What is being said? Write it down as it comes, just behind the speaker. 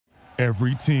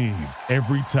Every team,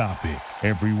 every topic,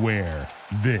 everywhere.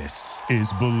 This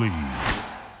is Believe.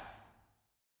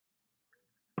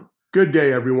 Good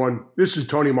day, everyone. This is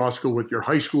Tony Mosco with your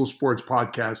high school sports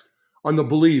podcast on the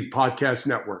Believe Podcast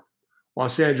Network,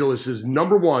 Los Angeles'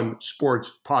 #1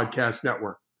 sports podcast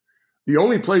network. The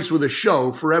only place with a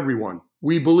show for everyone.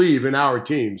 We believe in our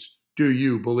teams. Do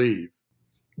you believe?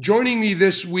 Joining me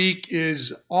this week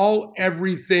is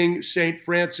everything St.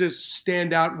 Francis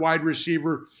standout wide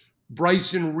receiver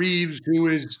Bryson Reeves, who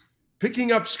is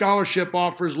picking up scholarship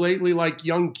offers lately like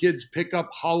young kids pick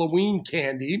up Halloween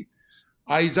candy.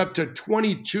 He's up to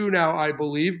 22 now, I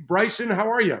believe. Bryson,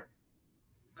 how are you?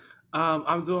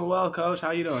 I'm doing well, Coach.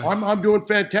 How you doing? I'm doing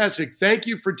fantastic. Thank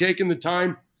you for taking the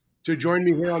time to join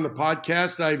me here on the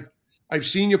podcast. I've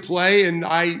seen you play, and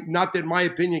not that my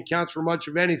opinion counts for much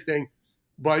of anything,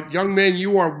 but young man,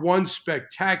 you are one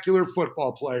spectacular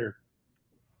football player.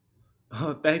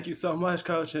 Oh, thank you so much,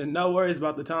 Coach. And no worries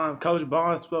about the time. Coach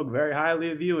Barnes spoke very highly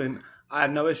of you, and I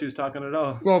have no issues talking at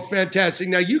all. Well, fantastic.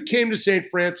 Now, you came to St.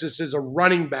 Francis as a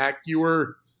running back. You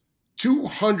were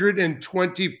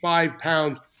 225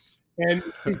 pounds. And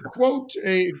to quote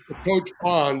Coach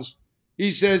Barnes,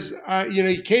 he says,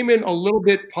 he came in a little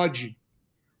bit pudgy.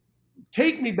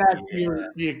 Take me back to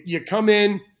you come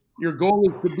in, your goal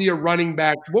is to be a running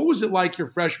back. What was it like your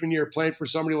freshman year playing for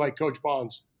somebody like Coach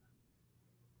Barnes?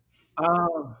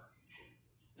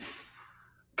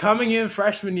 Coming in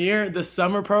freshman year, the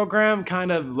summer program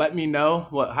kind of let me know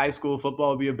what high school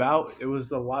football would be about. It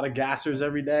was a lot of gassers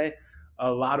every day,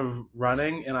 a lot of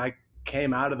running, and I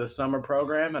came out of the summer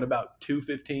program at about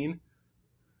 215.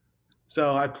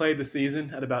 So I played the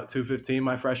season at about 215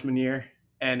 my freshman year,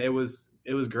 and it was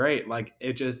great. Like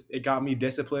it got me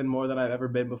disciplined more than I've ever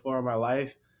been before in my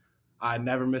life. I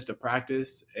never missed a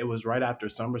practice. It was right after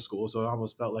summer school, so it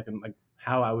almost felt like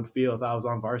how I would feel if I was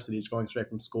on varsity, just going straight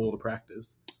from school to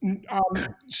practice.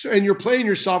 And you're playing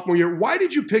your sophomore year. Why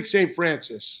did you pick St.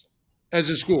 Francis as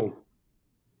a school?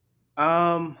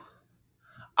 I've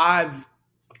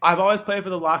always played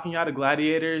for the La Cañada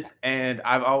Gladiators, and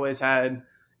I've always had,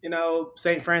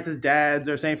 St. Francis dads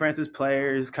or St. Francis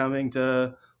players coming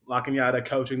to La Cañada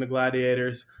coaching the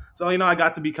Gladiators. So, I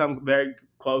got to become very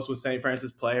close with St.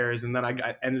 Francis players, and then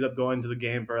I ended up going to the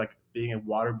game for being a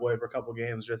water boy for a couple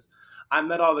games. I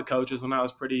met all the coaches when I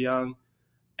was pretty young,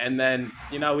 and then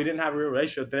we didn't have a real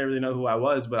relationship. They didn't really know who I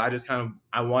was, but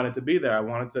I wanted to be there. I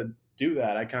wanted to do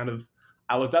that.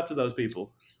 I looked up to those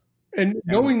people. And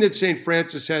knowing that St.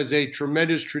 Francis has a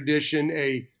tremendous tradition,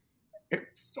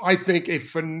 I think a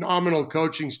phenomenal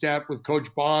coaching staff with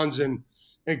Coach Bonds and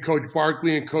Coach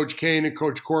Barkley and Coach Kane and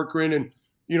Coach Corcoran, and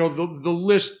the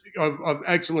list of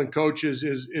excellent coaches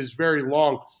is very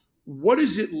long. What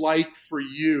is it like for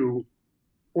you,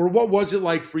 or what was it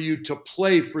like for you to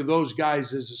play for those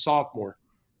guys as a sophomore?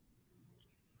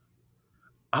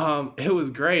 It was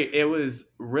great. It was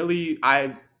really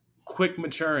quick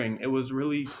maturing. It was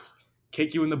really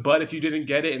kick you in the butt if you didn't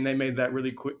get it, and they made that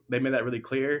really quick. They made that really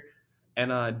clear.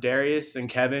 And Darius and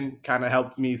Kevin kind of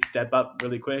helped me step up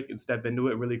really quick and step into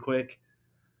it really quick.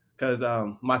 Because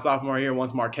my sophomore year,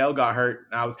 once Markel got hurt,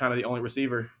 I was kind of the only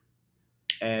receiver,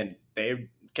 and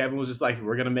Kevin was just like,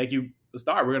 "We're gonna make you a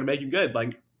star. We're gonna make you good."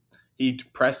 He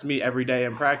pressed me every day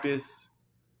in practice,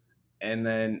 and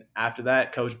then after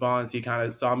that, Coach Bonds, he kind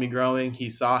of saw me growing. He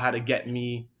saw how to get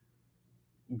me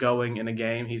going in a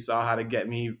game. He saw how to get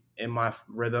me in my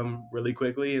rhythm really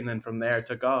quickly, and then from there it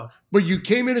took off. But you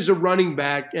came in as a running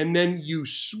back, and then you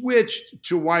switched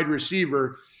to wide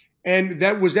receiver, and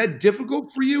was that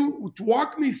difficult for you?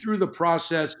 Walk me through the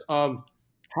process of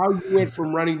how you went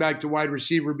from running back to wide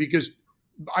receiver, because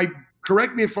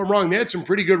correct me if I'm wrong, they had some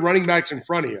pretty good running backs in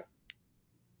front of you.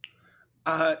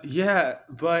 Yeah,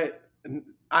 but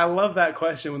I love that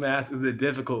question when they ask, is it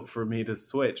difficult for me to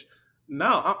switch?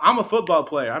 No, I'm a football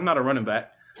player. I'm not a running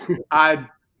back.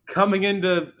 Coming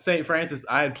into St. Francis,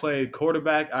 I had played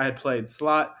quarterback. I had played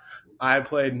slot. I had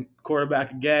played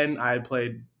quarterback again. I had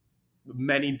played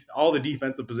all the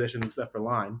defensive positions except for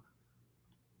line.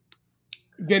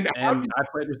 I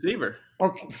played receiver.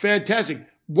 Okay, fantastic.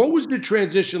 What was the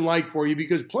transition like for you?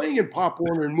 Because playing in Pop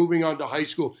Warner and moving on to high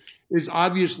school is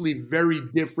obviously very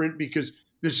different, because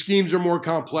the schemes are more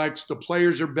complex, the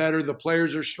players are better, the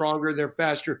players are stronger, they're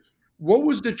faster. What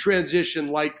was the transition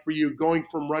like for you going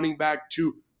from running back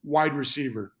to wide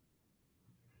receiver?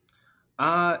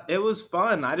 It was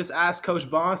fun. I just asked Coach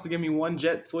Bonds to give me one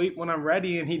jet sweep when I'm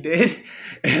ready, and he did.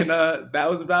 And that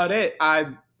was about it.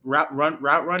 Route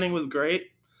running was great.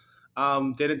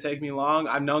 Didn't take me long.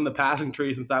 I've known the passing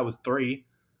tree since I was 3.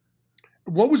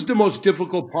 What was the most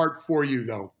difficult part for you,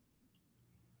 though?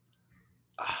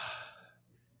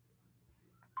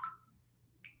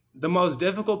 The most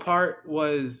difficult part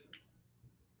was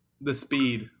the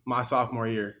speed my sophomore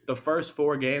year. The first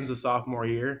 4 games of sophomore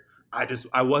year,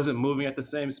 I wasn't moving at the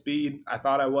same speed I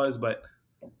thought I was, but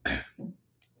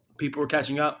people were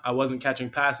catching up. I wasn't catching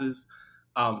passes,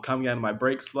 coming out of my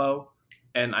break slow,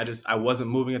 and I wasn't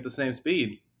moving at the same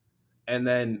speed. And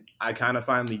then I kind of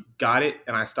finally got it,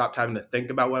 and I stopped having to think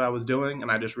about what I was doing,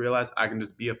 and I just realized I can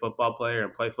just be a football player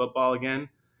and play football again.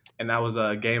 And that was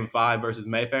game 5 versus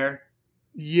Mayfair.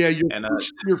 Yeah, And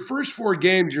your first 4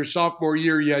 games, your sophomore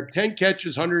year, you had 10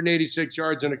 catches, 186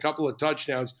 yards, and a couple of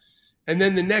touchdowns. And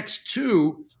then the next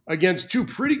 2 against 2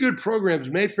 pretty good programs,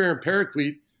 Mayfair and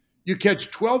Paraclete, you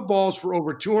catch 12 balls for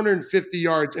over 250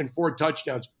 yards and 4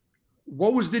 touchdowns.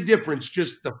 What was the difference?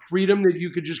 Just the freedom that you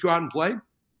could just go out and play?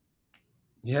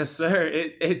 yes, sir.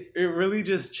 It really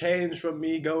just changed from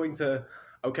me going to,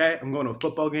 okay, I'm going to a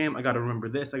football game. I got to remember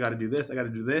this. I got to do this. I got to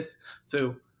do this.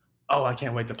 To, oh, I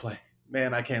can't wait to play.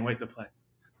 Man, I can't wait to play.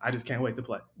 I just can't wait to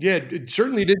play. Yeah, it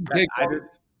certainly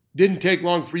didn't take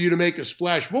long for you to make a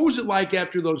splash. What was it like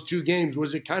after those 2 games?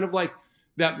 Was it kind of like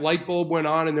that light bulb went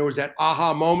on and there was that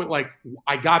aha moment, like,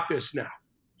 I got this now?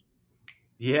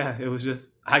 Yeah, it was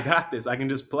just, I got this. I can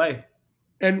just play.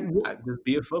 And I just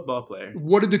be a football player.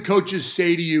 what did the coaches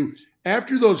say to you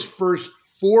after those first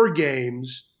 4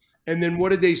 games? And then what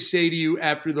did they say to you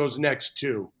after those next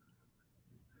 2?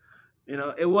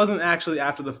 It wasn't actually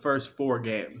after the first 4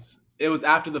 games. It was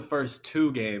after the first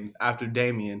 2 games after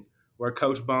Damien, where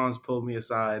Coach Bonds pulled me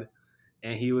aside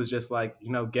and he was just like,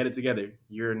 get it together.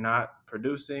 You're not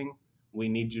producing. We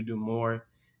need you to do more.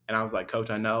 And I was like, Coach,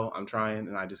 I know, I'm trying,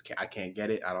 and I can't get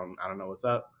it. I don't know what's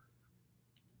up.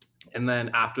 And then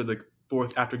after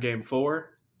game 4,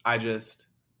 they just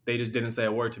didn't say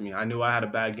a word to me. I knew I had a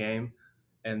bad game,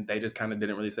 and they just kind of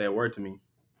didn't really say a word to me.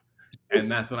 And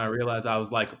that's when I realized I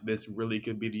was like, this really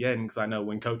could be the end, because I know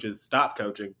when coaches stop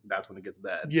coaching, that's when it gets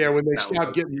bad. Yeah, when they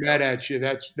stop getting mad at you,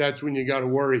 that's when you got to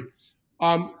worry.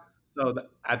 So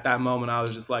at that moment, I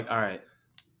was just like, all right,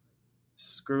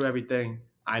 screw everything.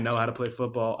 I know how to play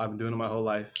football. I've been doing it my whole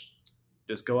life.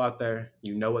 Just go out there.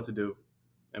 You know what to do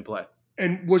and play.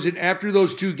 And was it after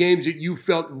those 2 games that you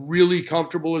felt really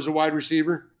comfortable as a wide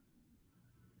receiver?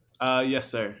 Yes,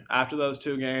 sir. After those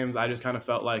 2 games, I just kind of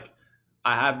felt like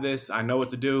I have this. I know what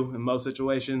to do in most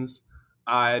situations.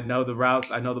 I know the routes.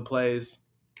 I know the plays.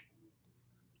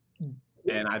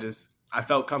 And I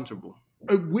felt comfortable.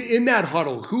 In that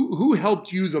huddle, who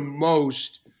helped you the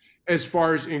most as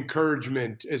far as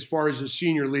encouragement, as far as a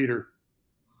senior leader?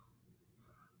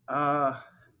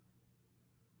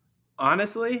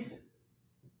 Honestly,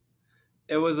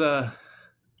 it was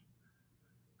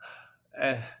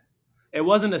it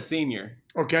wasn't a senior.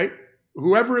 Okay.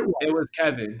 Whoever it was. It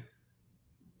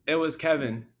was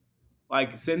Kevin.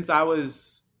 Like, since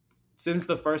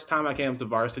the first time I came to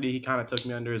varsity, he kind of took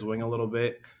me under his wing a little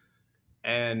bit.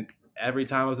 And every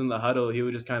time I was in the huddle, he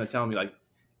would just kind of tell me, like,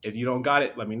 if you don't got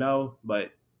it, let me know.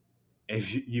 But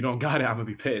if you don't got it, I'm going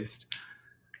to be pissed.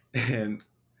 And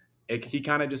he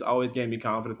kind of just always gave me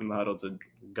confidence in the huddle to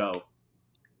go.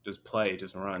 Just play,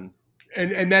 just run.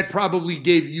 And that probably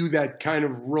gave you that kind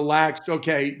of relaxed,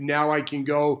 okay, now I can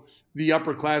go. The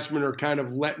upperclassmen are kind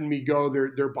of letting me go.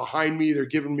 They're behind me. They're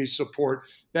giving me support.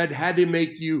 That had to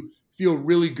make you feel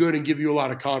really good and give you a lot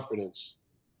of confidence.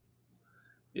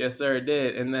 Yes, sir, it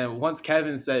did. And then once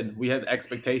Kevin said, we have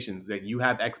expectations, that you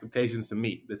have expectations to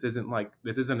meet. This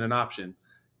isn't an option.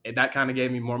 That kind of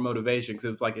gave me more motivation, because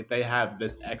it was like, if they have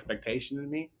this expectation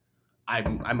in me, I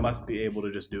must be able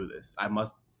to just do this.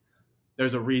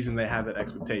 There's a reason they have that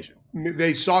expectation.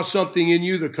 They saw something in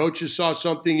you. The coaches saw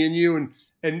something in you.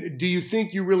 And do you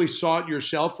think you really saw it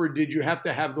yourself, or did you have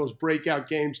to have those breakout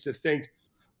games to think,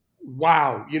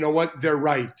 wow, you know what? They're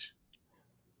right.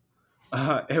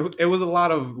 It was a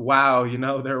lot of, wow,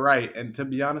 they're right. And to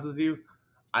be honest with you,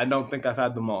 I don't think I've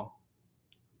had them all.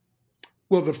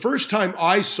 Well, the first time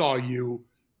I saw you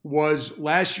was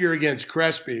last year against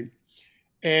Crespi,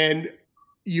 and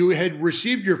you had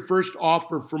received your first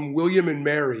offer from William and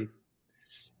Mary.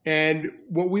 And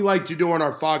what we like to do on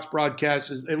our Fox broadcast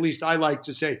is, at least I like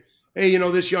to say, hey,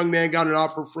 this young man got an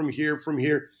offer from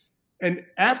here. And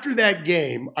after that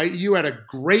game, you had a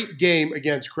great game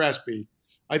against Crespi.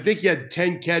 I think you had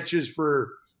 10 catches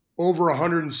for over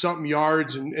 100 and something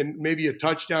yards and maybe a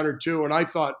touchdown or 2. And I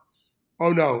thought,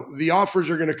 oh no, the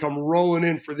offers are going to come rolling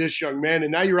in for this young man.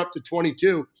 And now you're up to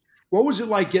 22. What was it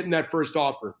like getting that first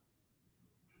offer?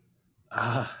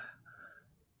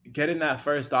 Getting that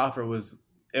first offer was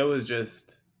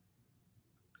just,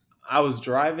 I was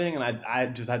driving and I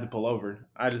just had to pull over.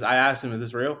 I asked him, is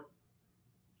this real?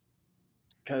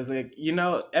 Because,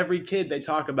 every kid, they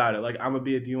talk about it. Like, I'm going to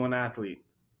be a D1 athlete.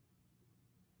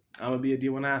 I'm gonna be a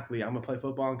D1 athlete. I'm gonna play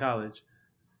football in college.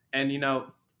 And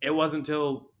it wasn't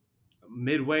until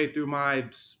midway through my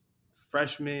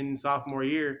freshman sophomore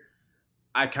year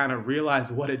I kind of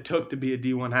realized what it took to be a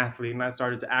D1 athlete, and I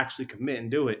started to actually commit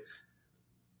and do it.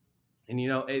 And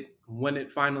it when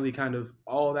it finally kind of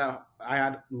all that, I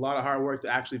had a lot of hard work to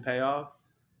actually pay off,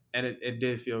 and it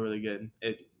did feel really good.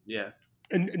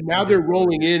 And now they're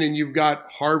rolling in, and you've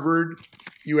got Harvard,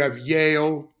 you have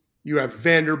Yale, you have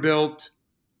Vanderbilt,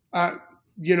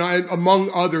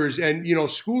 among others. And,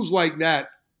 schools like that,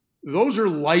 those are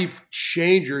life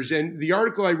changers. And the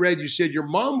article I read, you said your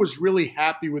mom was really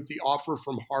happy with the offer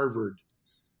from Harvard.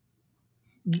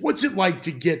 What's it like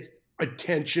to get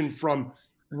attention from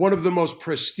one of the most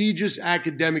prestigious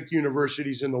academic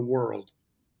universities in the world?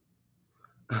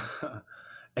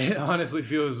 It honestly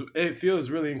feels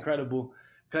really incredible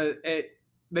because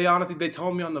they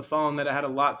told me on the phone that it had a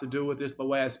lot to do with just the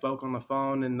way I spoke on the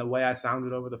phone and the way I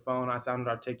sounded over the phone. I sounded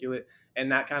articulate,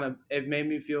 and that it made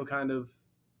me feel kind of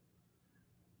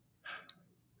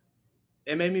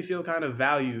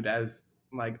valued, as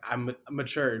like I'm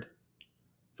matured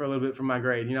for a little bit from my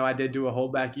grade. I did do a whole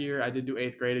back year. I did do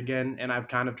 8th grade again, and I've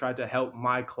kind of tried to help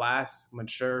my class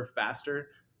mature faster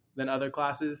than other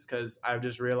classes because I've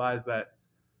just realized that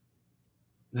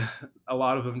a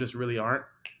lot of them just really aren't.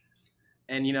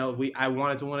 And I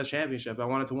wanted to win a championship. I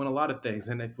wanted to win a lot of things,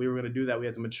 and if we were going to do that, we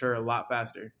had to mature a lot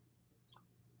faster.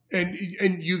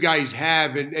 And you guys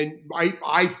have, and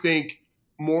I think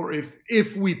more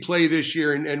if we play this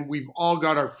year, and we've all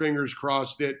got our fingers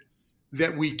crossed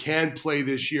that we can play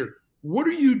this year. What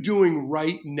are you doing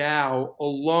right now,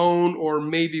 alone or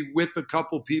maybe with a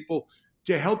couple people,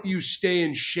 to help you stay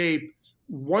in shape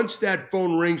once that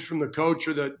phone rings from the coach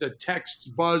or the texts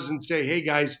buzz and say, hey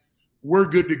guys, we're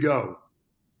good to go?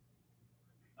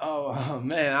 Oh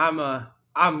man,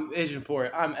 I'm itching for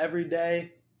it. I'm every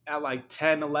day at like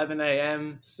 10, 11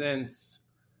 a.m. since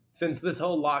this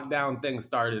whole lockdown thing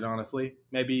started, honestly.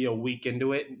 Maybe a week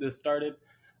into it, this started.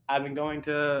 I've been going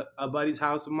to a buddy's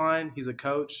house of mine. He's a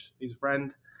coach. He's a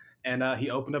friend. And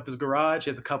he opened up his garage. He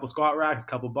has a couple squat racks, a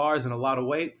couple bars, and a lot of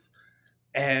weights.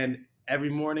 And every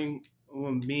morning,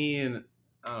 me and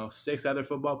 6 other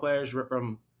football players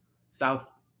from South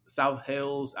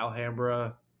Hills,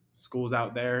 Alhambra, schools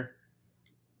out there.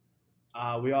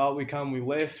 We come, we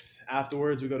lift.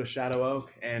 Afterwards, we go to Shadow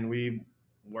Oak and we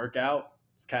work out,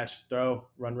 catch, throw,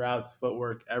 run routes,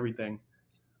 footwork, everything.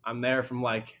 I'm there from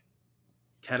like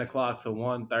 10 o'clock to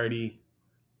 1:30,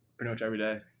 pretty much every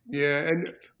day. Yeah,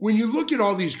 and when you look at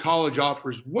all these college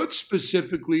offers, what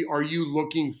specifically are you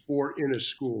looking for in a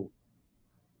school?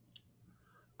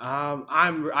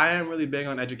 I am really big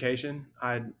on education.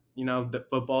 The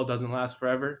football doesn't last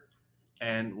forever,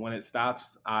 and when it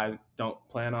stops, I don't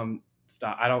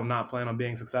not plan on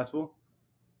being successful.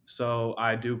 So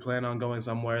I do plan on going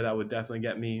somewhere that would definitely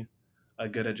get me a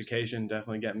good education,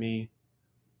 definitely get me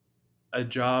a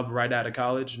job right out of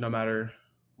college, no matter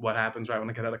what happens right when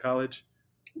I get out of college.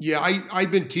 Yeah,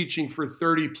 I've been teaching for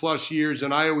 30 plus years,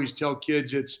 and I always tell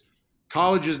kids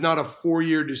college is not a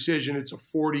 4-year decision, it's a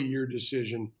 40-year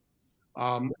decision.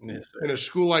 Yes, in a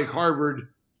school like Harvard,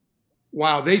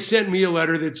 wow, they sent me a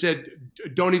letter that said,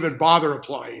 don't even bother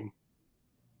applying.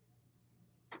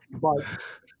 But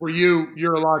for you,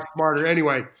 you're a lot smarter.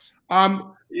 Anyway.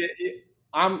 I'm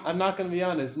not going to be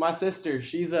honest. My sister,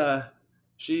 she's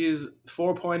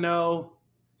 4.0,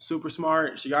 super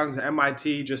smart. She got into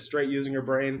MIT just straight using her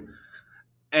brain.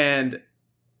 And,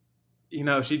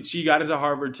 she got into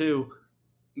Harvard too.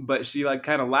 But she like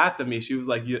kind of laughed at me. She was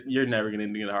like, you're never going to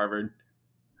get into Harvard.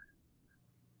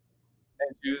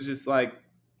 And she was just like,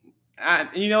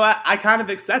 I kind of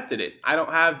accepted it. I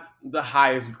don't have the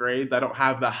highest grades. I don't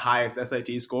have the highest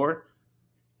SAT score.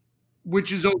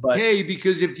 Which is okay,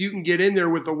 because if you can get in there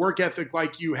with a work ethic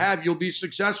like you have, you'll be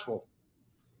successful.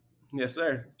 Yes,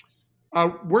 sir.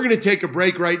 We're going to take a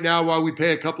break right now while we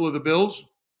pay a couple of the bills.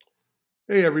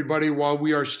 Hey, everybody. While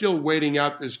we are still waiting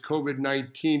out this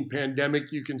COVID-19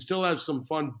 pandemic, you can still have some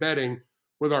fun betting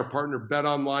with our partner,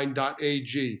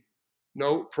 betonline.ag.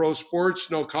 No pro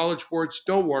sports, no college sports.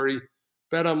 Don't worry.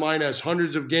 BetOnline has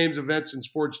hundreds of games, events, and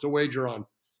sports to wager on.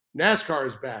 NASCAR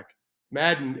is back.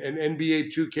 Madden and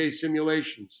NBA 2K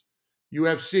simulations.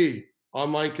 UFC,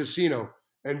 online casino.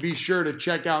 And be sure to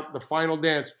check out The Final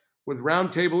Dance with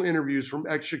roundtable interviews from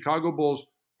ex-Chicago Bulls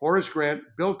Horace Grant,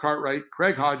 Bill Cartwright,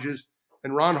 Craig Hodges,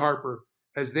 and Ron Harper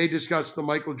as they discuss the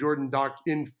Michael Jordan doc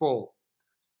in full.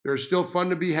 There's still fun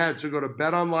to be had, so go to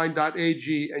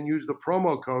betonline.ag and use the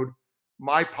promo code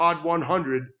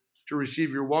MyPod100 to receive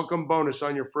your welcome bonus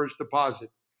on your first deposit.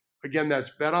 Again,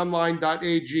 that's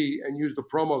betonline.ag and use the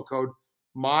promo code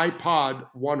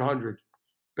MyPod100.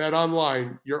 Bet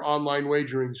online, your online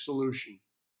wagering solution.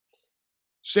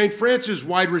 St. Francis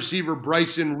wide receiver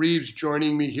Bryson Reeves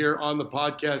joining me here on the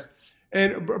podcast.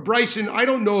 And Bryson, I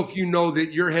don't know if you know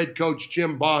that your head coach,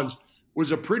 Jim Bonds,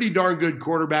 was a pretty darn good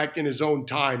quarterback in his own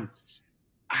time.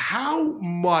 How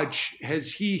much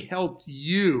has he helped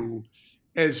you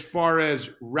as far as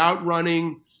route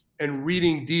running and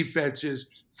reading defenses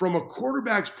from a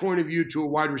quarterback's point of view to a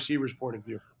wide receiver's point of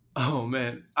view? Oh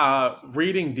man,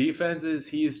 reading defenses,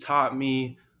 he's taught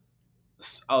me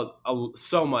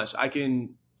so much. I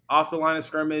can off the line of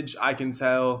scrimmage, I can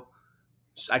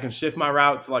shift my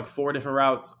route to like 4 different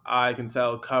routes. I can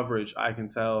tell coverage, I can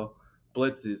tell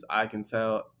blitzes, I can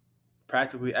tell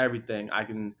practically everything. I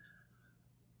can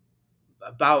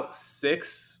about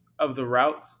 6 of the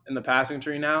routes in the passing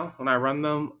tree now when I run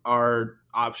them are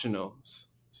optionals.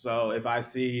 So if I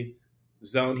see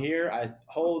zone here, I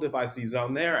hold. If I see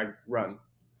zone there, I run.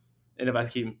 And if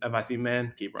I see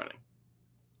man, keep running.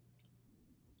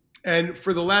 And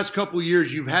for the last couple of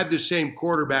years, you've had the same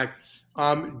quarterback.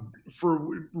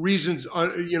 For reasons,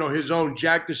 his own,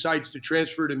 Jack decides to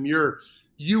transfer to Muir.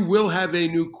 You will have a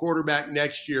new quarterback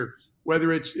next year,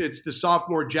 whether it's the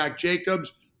sophomore Jack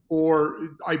Jacobs, or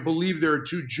I believe there are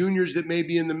 2 juniors that may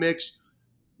be in the mix.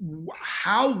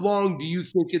 How long do you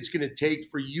think it's going to take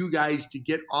for you guys to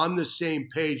get on the same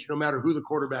page, no matter who the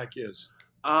quarterback is?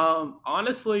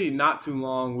 Honestly, not too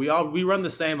long. We run the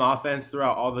same offense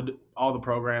throughout all the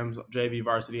programs, JV,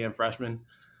 varsity, and freshman.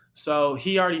 So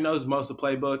he already knows most of the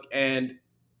playbook, and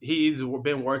he's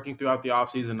been working throughout the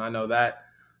offseason. I know that.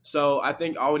 So I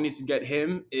think all we need to get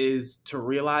him is to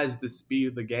realize the speed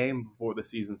of the game before the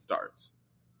season starts.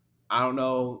 I don't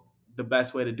know the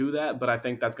best way to do that, but I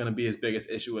think that's going to be his biggest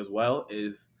issue as well,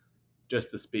 is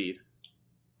just the speed.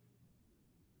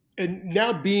 And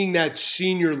now being that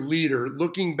senior leader,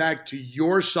 looking back to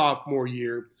your sophomore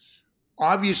year,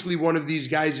 obviously one of these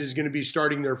guys is going to be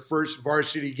starting their first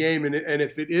varsity game. And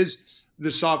if it is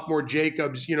the sophomore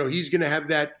Jacobs, he's going to have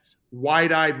that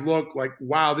wide-eyed look like,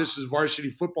 wow, this is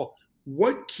varsity football.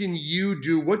 What can you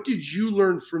do? What did you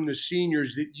learn from the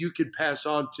seniors that you could pass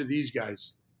on to these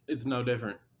guys? It's no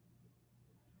different.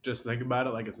 Just think about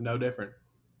it like it's no different.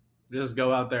 Just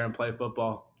go out there and play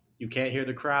football. You can't hear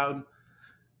the crowd.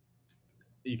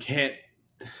 You can't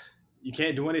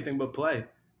do anything but play.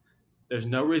 There's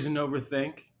no reason to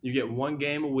overthink. You get 1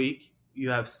 game a week. You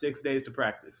have 6 days to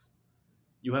practice.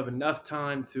 You have enough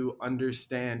time to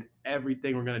understand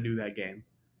everything we're going to do that game.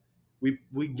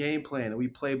 We game plan and we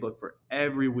playbook for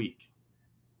every week.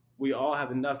 We all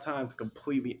have enough time to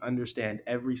completely understand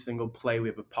every single play we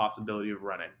have a possibility of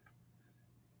running.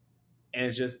 And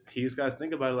it's just, these guys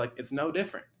think about it like it's no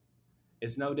different.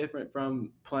 It's no different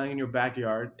from playing in your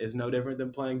backyard. It's no different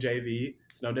than playing JV.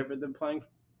 It's no different than playing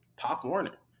Pop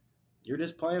Warner. You're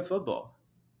just playing football.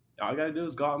 All you got to do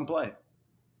is go out and play.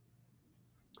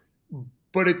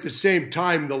 But at the same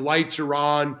time, the lights are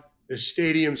on, the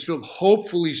stadium's filled.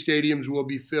 Hopefully stadiums will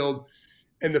be filled.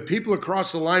 And the people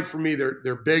across the line for me,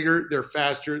 they're bigger, they're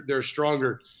faster, they're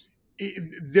stronger.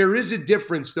 There is a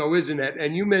difference, though, isn't it?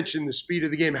 And you mentioned the speed of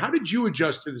the game. How did you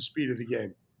adjust to the speed of the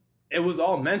game? It was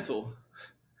all mental.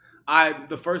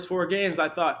 The first 4 games, I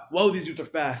thought, whoa, these dudes are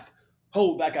fast.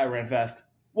 Oh, that guy ran fast.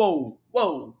 Whoa,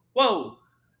 whoa, whoa.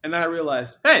 And then I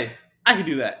realized, hey, I can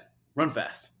do that. Run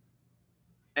fast.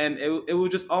 And it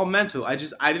was just all mental. I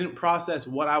didn't process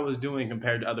what I was doing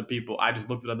compared to other people. I just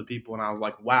looked at other people and I was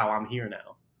like, wow, I'm here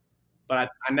now. But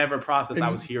I never processed I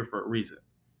was here for a reason.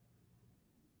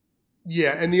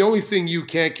 Yeah, and the only thing you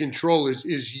can't control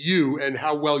is you and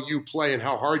how well you play and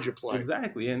how hard you play.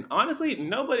 Exactly. And honestly,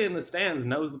 nobody in the stands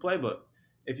knows the playbook.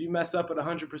 If you mess up at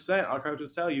 100%, our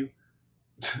coaches tell you,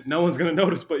 no one's going to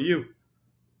notice but you.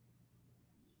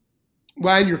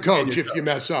 Well, and your coach if you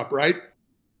mess up, right?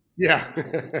 Yeah.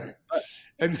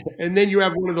 and then you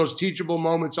have one of those teachable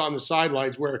moments on the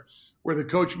sidelines where the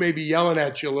coach may be yelling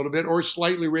at you a little bit or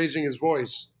slightly raising his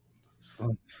voice.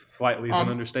 Slightly is an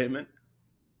understatement.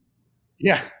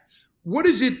 Yeah. What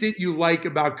is it that you like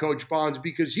about Coach Bonds?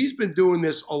 Because he's been doing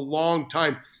this a long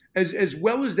time, as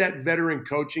well as that veteran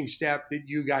coaching staff that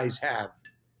you guys have.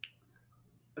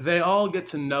 They all get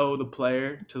to know the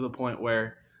player to the point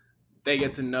where they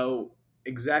get to know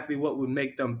exactly what would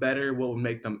make them better, what would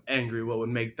make them angry, what would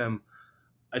make them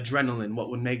adrenaline, what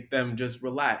would make them just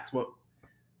relax.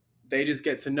 They just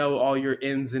get to know all your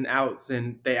ins and outs,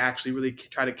 and they actually really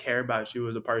try to care about you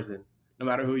as a person, no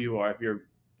matter who you are. If you're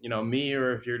me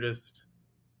or if you're just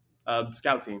a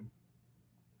scout team.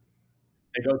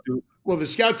 They go through Well, the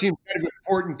scout team's kind of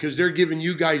important because they're giving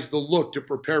you guys the look to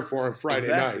prepare for on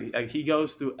Friday Exactly. night. Like he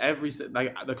goes through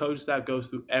the coach staff goes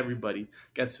through everybody,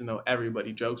 gets to know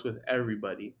everybody, jokes with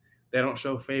everybody. They don't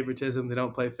show favoritism. They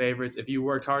don't play favorites. If you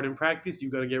worked hard in practice,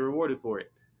 you're gonna get rewarded for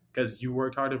it because you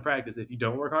worked hard in practice. If you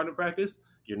don't work hard in practice,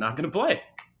 you're not gonna play.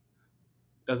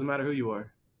 Doesn't matter who you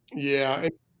are. Yeah.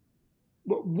 And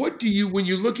what do you, when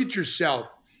you look at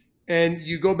yourself and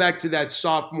you go back to that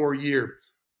sophomore year,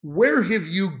 where have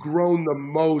you grown the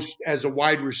most as a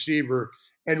wide receiver?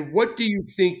 And what do you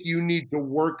think you need to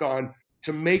work on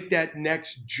to make that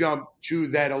next jump to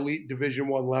that elite Division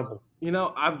I level?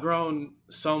 I've grown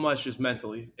so much just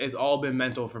mentally. It's all been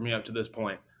mental for me up to this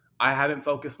point. I haven't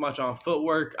focused much on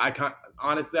footwork.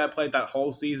 Honestly, I played that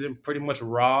whole season pretty much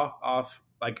raw off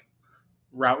like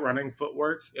route running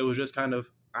footwork. It was just kind of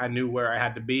I knew where I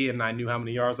had to be and I knew how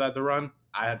many yards I had to run.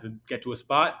 I had to get to a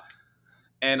spot.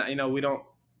 And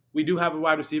we do have a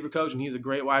wide receiver coach and he's a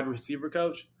great wide receiver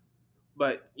coach.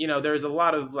 But, there's a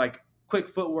lot of like quick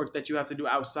footwork that you have to do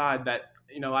outside that,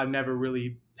 I've never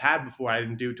really had before. I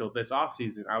didn't do till this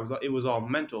offseason. It was all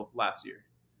mental last year.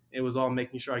 It was all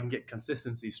making sure I can get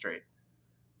consistency straight.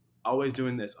 Always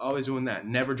doing this, always doing that,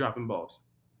 never dropping balls.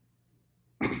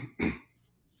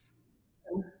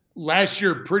 Last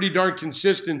year, pretty darn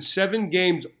consistent. 7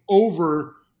 games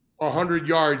over 100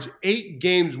 yards, 8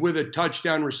 games with a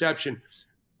touchdown reception.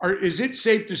 Is it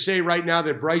safe to say right now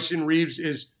that Bryson Reeves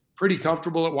is pretty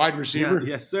comfortable at wide receiver?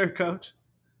 Yeah, yes, sir, coach.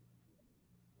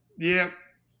 Yeah.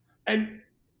 And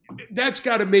that's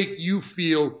got to make you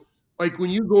feel like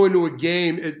when you go into a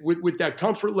game with that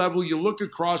comfort level, you look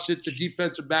across at the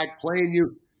defensive back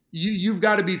playing you've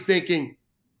got to be thinking,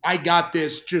 I got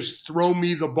this, just throw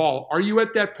me the ball. Are you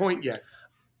at that point yet?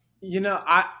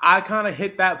 I kind of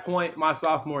hit that point my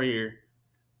sophomore year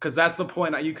because that's the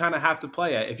point that you kind of have to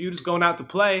play at. If you're just going out to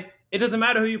play, it doesn't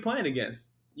matter who you're playing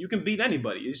against. You can beat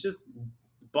anybody. It's just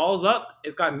balls up.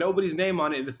 It's got nobody's name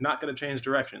on it, and it's not going to change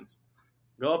directions.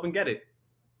 Go up and get it.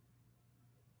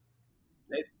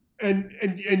 And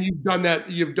you've done that.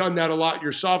 You've done that a lot.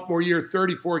 Your sophomore year,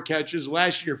 34 catches.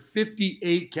 Last year,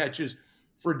 58 catches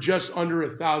for just under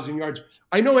 1,000 yards.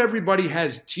 I know everybody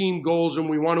has team goals, and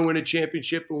we want to win a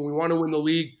championship, and we want to win the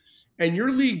league. And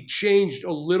your league changed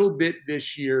a little bit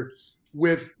this year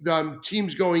with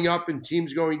teams going up and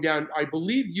teams going down. I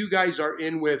believe you guys are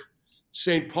in with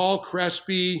St. Paul,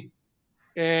 Crespi,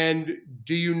 and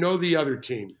do you know the other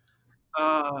team?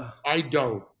 I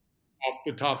don't, off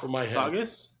the top of my head.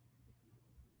 Saugus?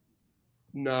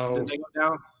 No. Did they go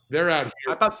down? They're out here.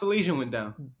 I thought Salesian went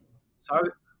down.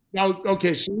 Saugus? Now,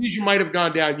 okay, Salesian might have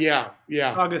gone down. Yeah.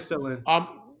 Saugus still in.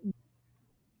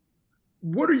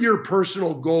 What are your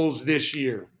personal goals this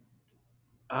year?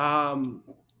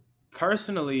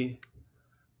 Personally,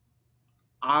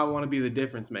 I want to be the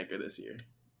difference maker this year.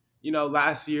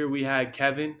 Last year we had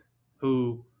Kevin,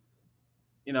 who,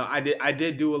 I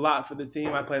did do a lot for the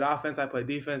team. I played offense, I played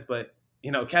defense, but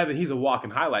Kevin, he's a walking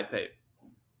highlight tape,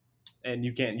 and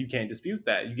you can't dispute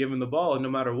that. You give him the ball, and no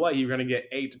matter what, you're going to get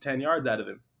 8 to 10 yards out of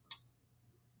him.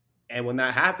 And when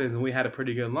that happens, and we had a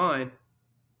pretty good line,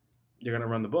 you're going to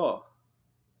run the ball.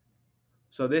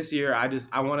 So this year,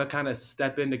 I want to kind of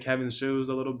step into Kevin's shoes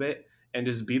a little bit and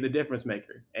just be the difference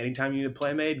maker. Anytime you need a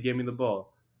play made, give me the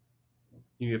ball.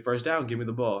 You need a first down, give me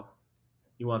the ball.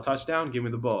 You want a touchdown, give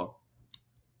me the ball.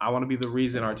 I want to be the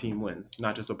reason our team wins,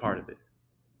 not just a part of it.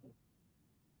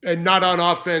 And not on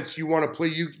offense. You want to play.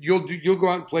 You'll go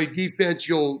out and play defense.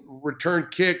 You'll return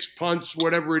kicks, punts,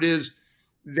 whatever it is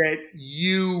that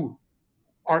you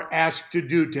are asked to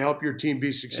do to help your team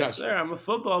be successful. Yes, sir. I'm a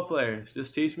football player.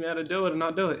 Just teach me how to do it, and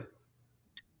I'll do it.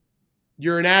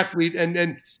 You're an athlete,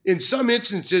 and in some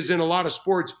instances, in a lot of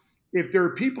sports, if there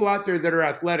are people out there that are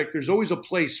athletic, there's always a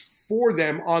place for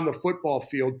them on the football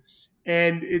field.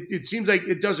 And it seems like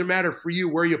it doesn't matter for you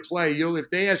where you play. If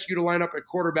they ask you to line up at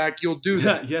quarterback, you'll do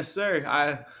that. Yes, sir.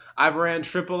 I've ran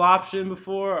triple option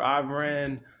before. I've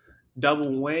ran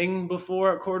double wing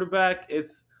before at quarterback.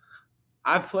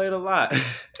 I've played a lot.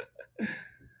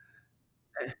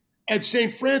 At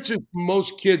St. Francis,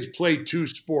 most kids play 2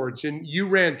 sports, and you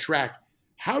ran track.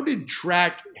 How did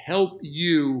track help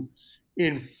you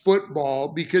in football?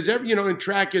 Because in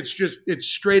track it's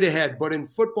straight ahead, but in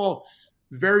football,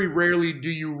 very rarely do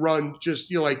you run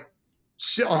just like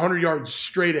 100 yards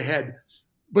straight ahead.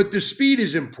 But the speed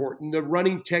is important. The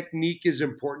running technique is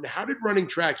important. How did running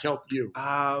track help you?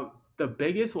 The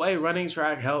biggest way running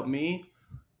track helped me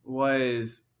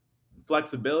was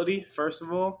flexibility, first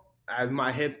of all. As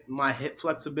my hip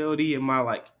flexibility and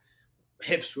my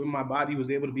hips when my body was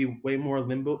able to be way more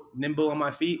nimble on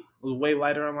my feet, was way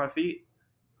lighter on my feet.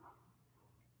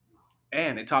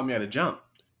 and it taught me how to jump.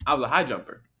 I was a high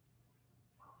jumper.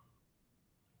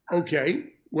 Okay.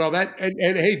 Well, and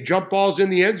hey, jump balls in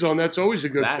the end zone. That's always a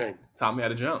good thing. Taught me how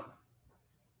to jump.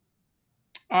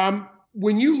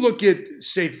 When you look at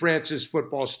St. Francis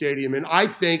Football Stadium, and I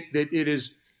think that it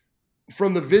is,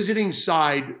 from the visiting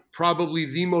side, probably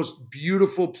the most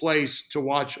beautiful place to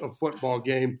watch a football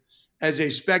game as a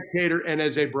spectator and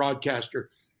as a broadcaster.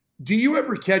 Do you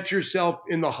ever catch yourself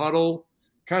in the huddle,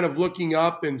 kind of looking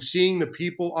up and seeing the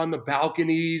people on the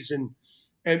balconies and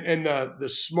the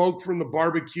smoke from the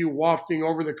barbecue wafting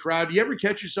over the crowd? Do you ever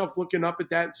catch yourself looking up at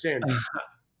that and saying,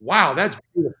 wow, that's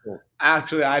beautiful?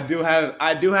 Actually, I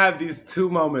do have these two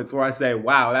moments where I say,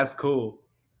 wow, that's cool.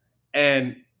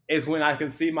 And it's when I can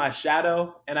see my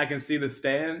shadow and I can see the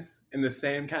stands in the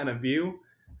same kind of view.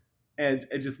 And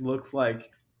it just looks like,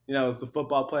 it's a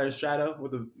football player's shadow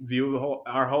with a view of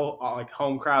our whole like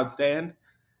home crowd stand.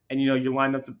 And, you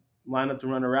line up to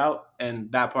run a route,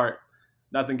 and that part,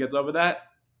 nothing gets over that.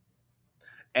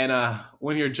 And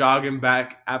when you're jogging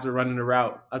back after running a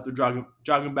route, after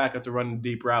jogging back after running a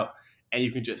deep route, and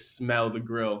you can just smell the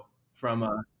grill from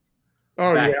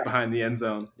behind the end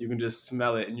zone. You can just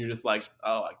smell it, and you're just like,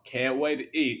 oh, I can't wait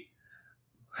to eat.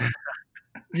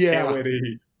 Yeah. Can't wait to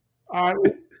eat.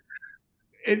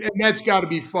 And that's got to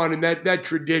be fun. And that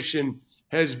tradition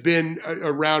has been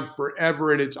around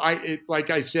forever. And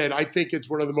like I said, I think it's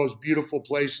one of the most beautiful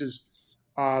places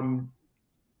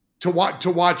to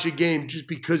watch a game, just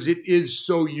because it is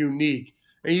so unique.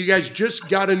 And you guys just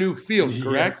got a new field,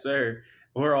 correct? Yes, sir.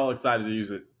 We're all excited to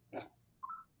use it.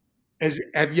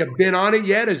 Have you been on it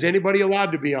yet? Is anybody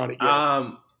allowed to be on it yet?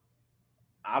 I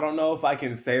don't know if I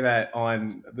can say that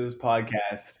on this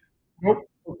podcast. Nope.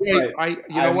 Okay. I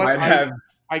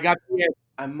got the answer.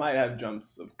 I might have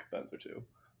jumps of fence or two,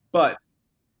 but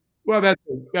well,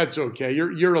 that's okay.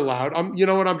 You're allowed. You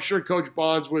know what? I'm sure Coach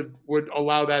Bonds would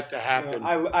allow that to happen.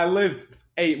 I lived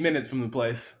 8 minutes from the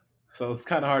place, so it's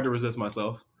kind of hard to resist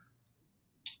myself.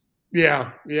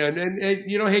 Yeah, and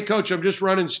hey, Coach, I'm just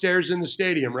running stairs in the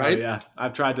stadium, right? Oh, yeah,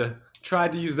 I've tried to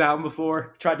use that one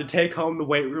before. Tried to take home the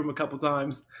weight room a couple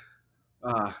times.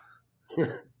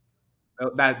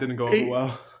 That didn't go over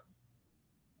well.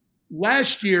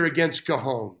 Last year against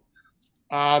Cajon,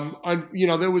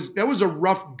 there was a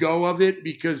rough go of it,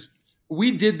 because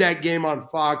we did that game on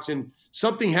Fox, and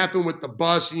something happened with the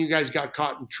bus, and you guys got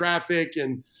caught in traffic,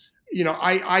 and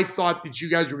I thought that you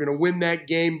guys were going to win that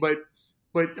game, but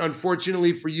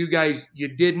unfortunately for you guys, you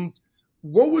didn't.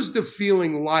 What was the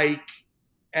feeling like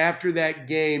after that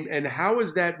game, and how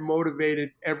has that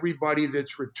motivated everybody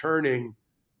that's returning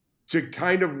to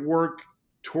kind of work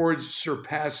towards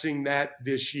surpassing that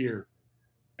this year?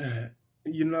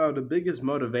 The biggest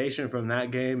motivation from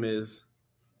that game is,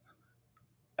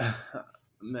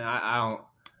 man,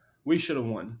 we should have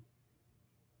won.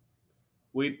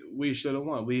 We should have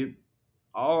won. We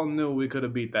all knew we could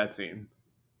have beat that team.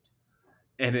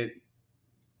 And it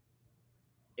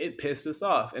pissed us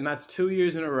off. And that's 2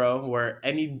 years in a row where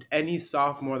any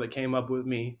sophomore that came up with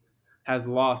me has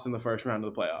lost in the first round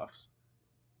of the playoffs.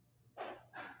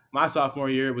 My sophomore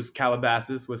year was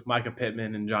Calabasas with Micah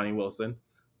Pittman and Johnny Wilson.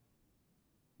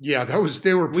 Yeah, they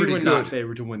were pretty good. We were not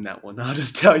favored to win that one. I'll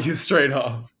just tell you straight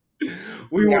off.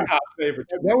 We were not favored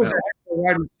to win that. Was a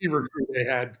wide receiver crew they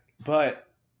had. But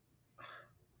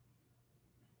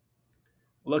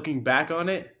looking back on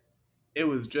it, it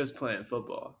was just playing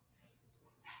football.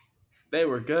 They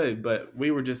were good, but we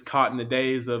were just caught in the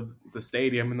days of the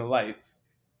stadium and the lights.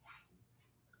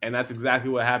 And that's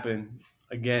exactly what happened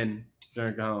again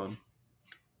during Cajon.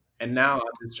 And now I'm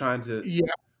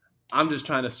just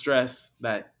trying to stress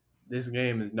that this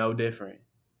game is no different.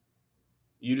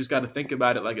 You just got to think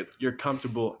about it like you're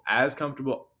comfortable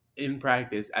in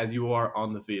practice as you are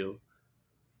on the field.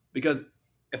 Because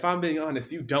if I'm being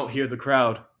honest, you don't hear the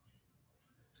crowd.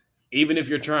 Even if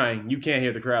you're trying, you can't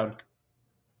hear the crowd.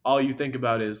 All you think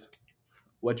about is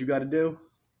what you got to do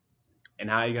and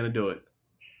how you're going to do it.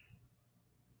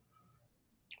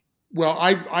 Well,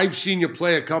 I've seen you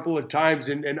play a couple of times,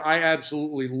 and I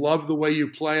absolutely love the way you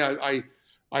play.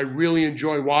 I really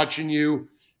enjoy watching you,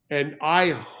 and I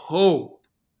hope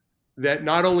that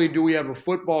not only do we have a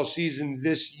football season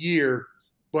this year,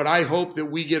 but I hope that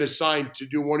we get assigned to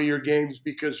do one of your games,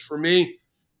 because for me,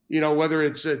 whether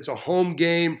it's a home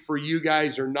game for you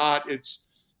guys or not,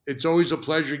 it's always a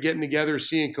pleasure getting together,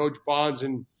 seeing Coach Bonds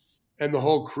and the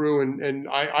whole crew, and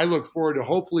I look forward to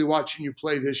hopefully watching you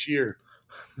play this year.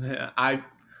 Yeah,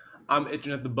 I'm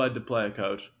itching at the bud to play,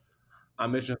 Coach.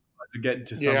 I'm itching at the bud to get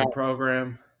into summer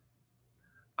program.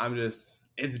 It's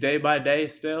day by day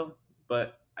still,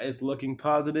 but it's looking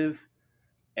positive,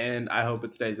 and I hope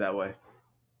it stays that way.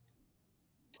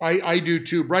 I do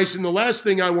too. Bryson, the last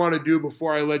thing I want to do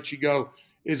before I let you go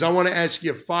is I want to ask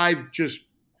you 5 just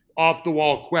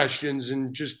off-the-wall questions,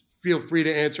 and just feel free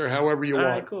to answer however you want.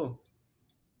 All right, cool.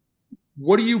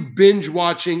 What are you binge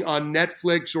watching on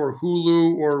Netflix or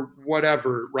Hulu or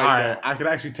whatever now? I could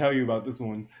actually tell you about this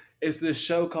one. It's this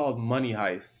show called Money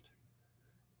Heist.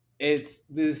 It's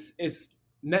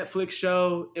Netflix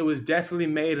show. It was definitely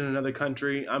made in another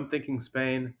country. I'm thinking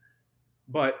Spain,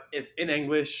 but it's in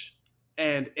English,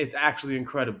 and it's actually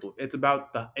incredible. It's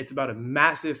about a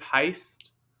massive heist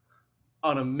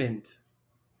on a mint,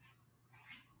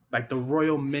 like the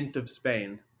Royal Mint of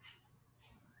Spain,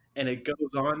 and it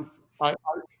goes on.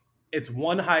 It's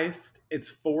one heist. It's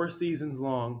 4 seasons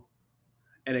long,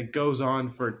 and it goes on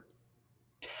for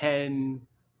 10.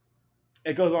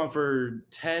 It goes on for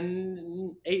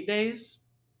 8 days.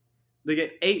 They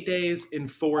get 8 days in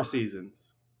 4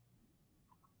 seasons.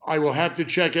 I will have to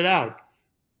check it out.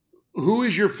 Who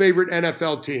is your favorite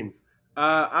NFL team?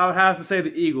 I would have to say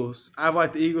the Eagles. I've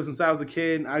liked the Eagles since I was a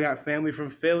kid. I got family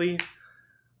from Philly,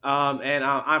 and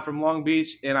I'm from Long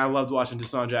Beach, and I loved watching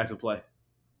Deshaun Jackson play.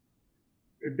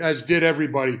 As did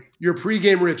everybody. Your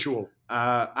pregame ritual?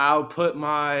 I'll put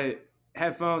my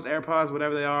headphones, AirPods,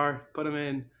 whatever they are, put them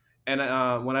in, and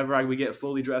whenever we get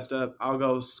fully dressed up, I'll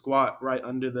go squat right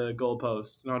under the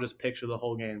goalpost, and I'll just picture the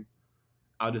whole game.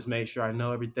 I'll just make sure I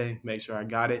know everything, make sure I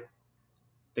got it,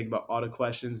 think about all the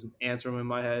questions, answer them in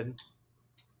my head,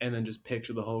 and then just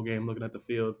picture the whole game looking at the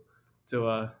field.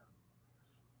 So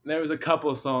there was a couple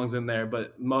of songs in there,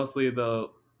 but mostly the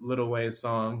Lil Wayne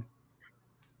song.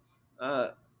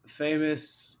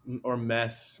 Famous or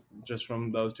Mess, just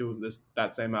from those two,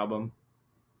 that same album.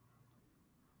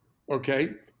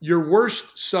 Okay. Your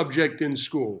worst subject in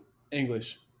school?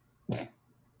 English.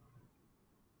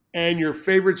 And your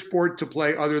favorite sport to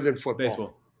play other than football?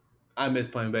 Baseball. I miss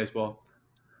playing baseball.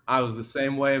 I was the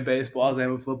same way in baseball as I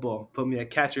am in football. Put me at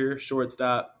catcher,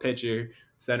 shortstop, pitcher,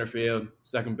 center field,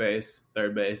 second base,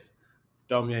 third base.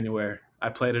 Throw me anywhere. I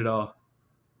played it all.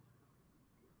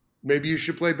 Maybe you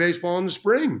should play baseball in the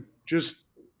spring, just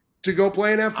to go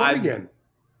play and have fun again.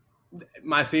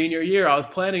 My senior year, I was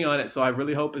planning on it, so I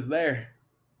really hope it's there.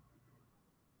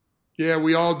 Yeah,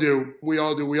 we all do. We're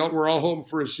all hoping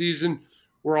for a season.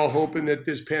 We're all hoping that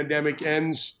this pandemic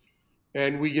ends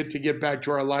and we get back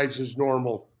to our lives as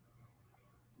normal.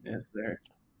 Yes, sir.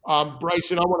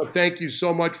 Bryson, I want to thank you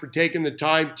so much for taking the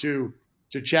time to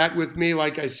chat with me.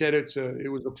 Like I said,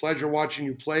 it was a pleasure watching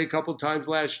you play a couple times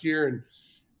last year,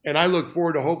 and I look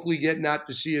forward to hopefully getting out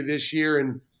to see you this year.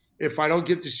 And if I don't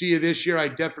get to see you this year, I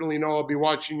definitely know I'll be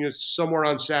watching you somewhere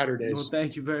on Saturdays. Well,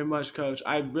 thank you very much, Coach.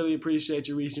 I really appreciate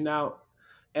you reaching out.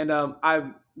 And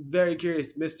I'm very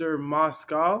curious, Mr.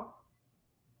 Moscal.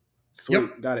 Sweet,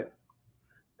 Yep. Got it.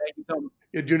 Thank you so much.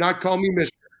 Yeah, do not call me Mr.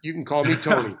 You can call me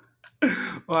Tony.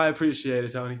 Well, I appreciate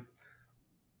it, Tony.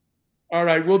 All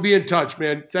right, we'll be in touch,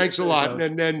 man. Thanks a lot. Coach.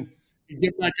 And then you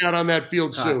get back out on that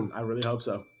field soon. I really hope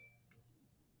so.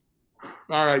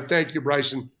 All right. Thank you,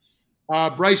 Bryson.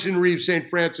 Bryson Reeves, St.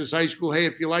 Francis High School. Hey,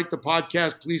 if you like the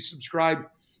podcast, please subscribe.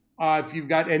 If you've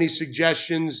got any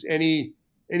suggestions, any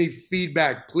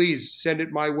feedback, please send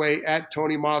it my way at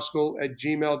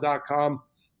TonyMoskal@gmail.com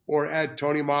or at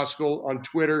TonyMoskal on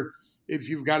Twitter. If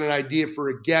you've got an idea for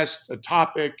a guest, a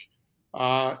topic,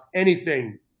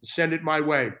 anything, send it my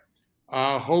way.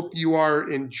 Hope you are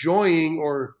enjoying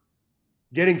or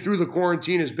getting through the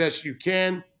quarantine as best you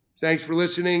can. Thanks for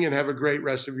listening, and have a great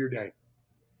rest of your day.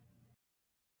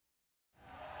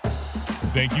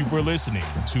 Thank you for listening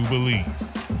to Believe.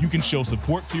 You can show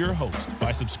support to your host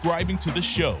by subscribing to the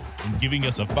show and giving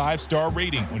us a 5-star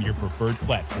rating on your preferred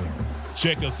platform.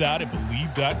 Check us out at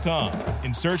Believe.com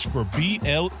and search for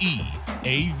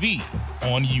BLEAV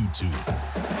on YouTube.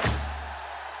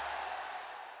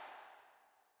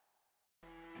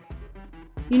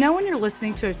 You know when you're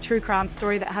listening to a true crime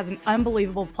story that has an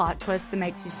unbelievable plot twist that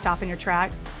makes you stop in your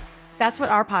tracks? That's what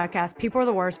our podcast, People Are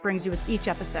the Worst, brings you with each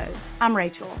episode. I'm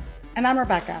Rachel. And I'm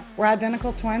Rebecca. We're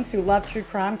identical twins who love true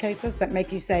crime cases that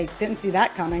make you say, didn't see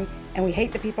that coming, and we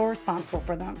hate the people responsible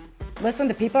for them. Listen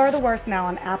to People Are the Worst now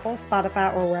on Apple,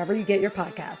 Spotify, or wherever you get your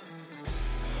podcasts.